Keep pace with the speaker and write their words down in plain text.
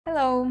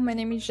Hello, my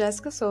name is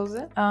Jéssica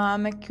Souza.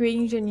 I'm a QA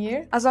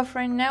engineer. As of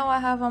right now, I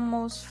have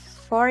almost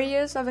 4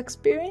 years of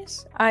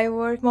experience. I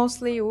work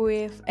mostly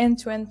with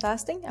end-to-end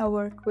testing. I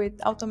work with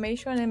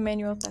automation and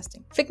manual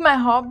testing. I think my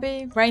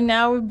hobby right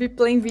now would be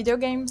playing video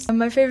games.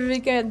 My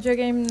favorite video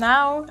game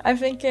now, I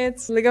think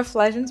it's League of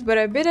Legends, but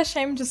I'm a bit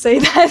ashamed to say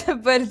that,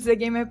 but it's the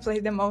game I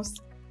play the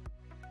most.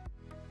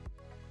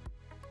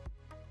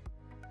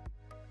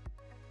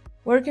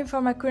 Working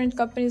for my current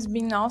company has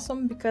been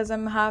awesome because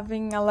I'm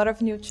having a lot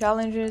of new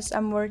challenges.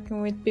 I'm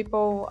working with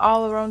people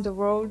all around the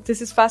world.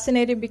 This is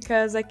fascinating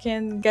because I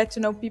can get to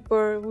know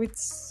people with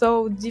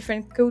so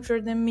different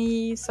culture than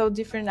me, so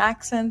different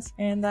accents,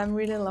 and I'm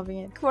really loving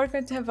it.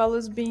 Working with Revelo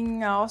has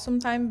been an awesome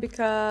time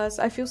because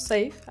I feel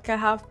safe. I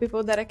have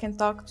people that I can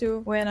talk to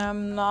when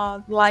I'm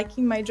not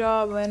liking my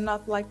job and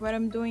not like what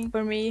I'm doing.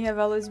 For me,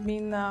 Revelo has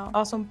been an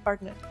awesome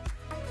partner.